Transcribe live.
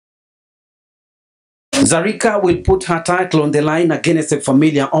Zarika will put her title on the line against a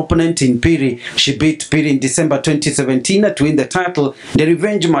familiar opponent in Phiri. She beat Phiri in December 2017 to win the title. The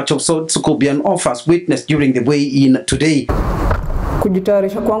revenge match of sorts could be an offer witnessed during the weigh-in today.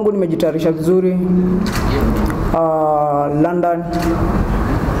 Kujitayarisha kwangu nimejitayarisha vizuri. London,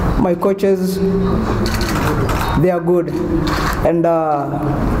 my coaches, they are good, and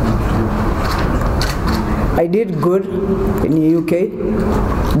I did good in the UK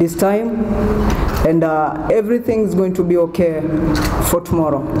this time, and everything is going to be okay for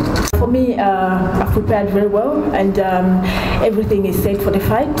tomorrow. For me, I've prepared very well, and everything is set for the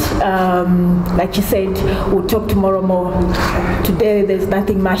fight. Like you said, we'll talk tomorrow more. Today, there's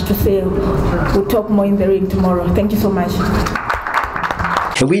nothing much to say. We'll talk more in the ring tomorrow. Thank you so much.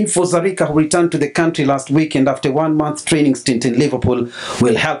 A win for Zarika, who returned to the country last weekend after a 1-month training stint in Liverpool,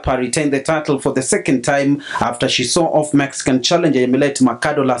 will help her retain the title for the second time after she saw off Mexican challenger Emilette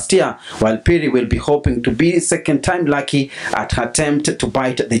Mercado last year, while Phiri will be hoping to be second time lucky at her attempt to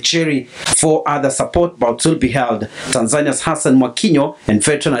bite the cherry. 4 other support bouts will be held. Tanzania's Hassan Mwakinyo and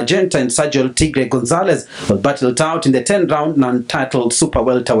veteran Argentine Sergio Tigre Gonzalez will battle it out in the 10-round non-titled super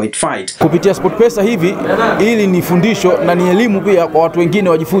welterweight fight. Kupitia SportPesa hivi, ili ni fundisho na ni elimu pia kwa watu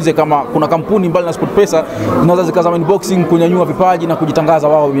wengine wajifunze kama kuna kampuni mbali na SportPesa zinaweza zikazama boxing kunyanyua vipaji na kujitangaza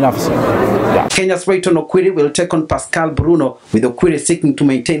wao binafsi. Kenya's Rayton Okwiri will take on Pascal Bruno, with Okwiri seeking to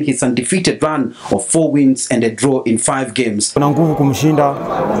maintain his undefeated run of 4 wins and a draw in 5 games. Kuna nguvu kumshinda.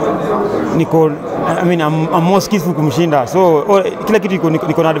 I'm more skillful kumshinda. So kila kitu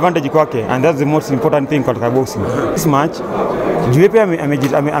iko na advantage kwake, and that's the most important thing katika boxing. This match Juu pia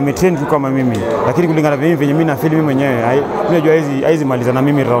ametrain tu kama mimi, lakini kulingana na venye mimi na feel mimi mwenyewe, unajua hizi maliza na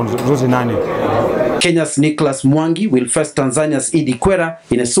mimi round zote 8. Kenya's Nicholas Mwangi will face Tanzania's Idi Kwera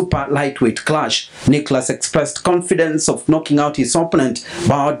in a super lightweight clash. Nicholas expressed confidence of knocking out his opponent,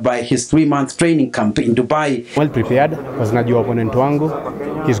 powered by his 3-month training camp in Dubai. Well prepared, because najua opponent wangu,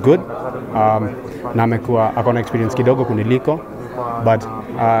 he's good. Na amekuwa akona experience kidogo kuniliko, but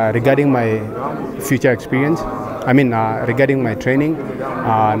regarding my future experience, regarding my training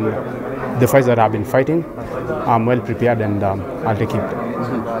and the fights that I've been fighting, I'm well prepared, and I'll take it.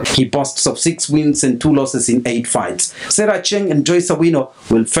 He boasts of 6 wins and 2 losses in 8 fights. Sarah Cheng and Joyce Awino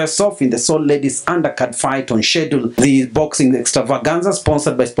will face off in the Seoul Ladies undercard fight on schedule. The boxing extravaganza,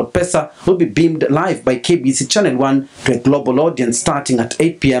 sponsored by SportPesa, will be beamed live by KBC Channel 1 to a global audience starting at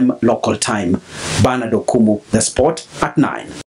 8 p.m. local time. Bernardo Kumu, The Sport at 9.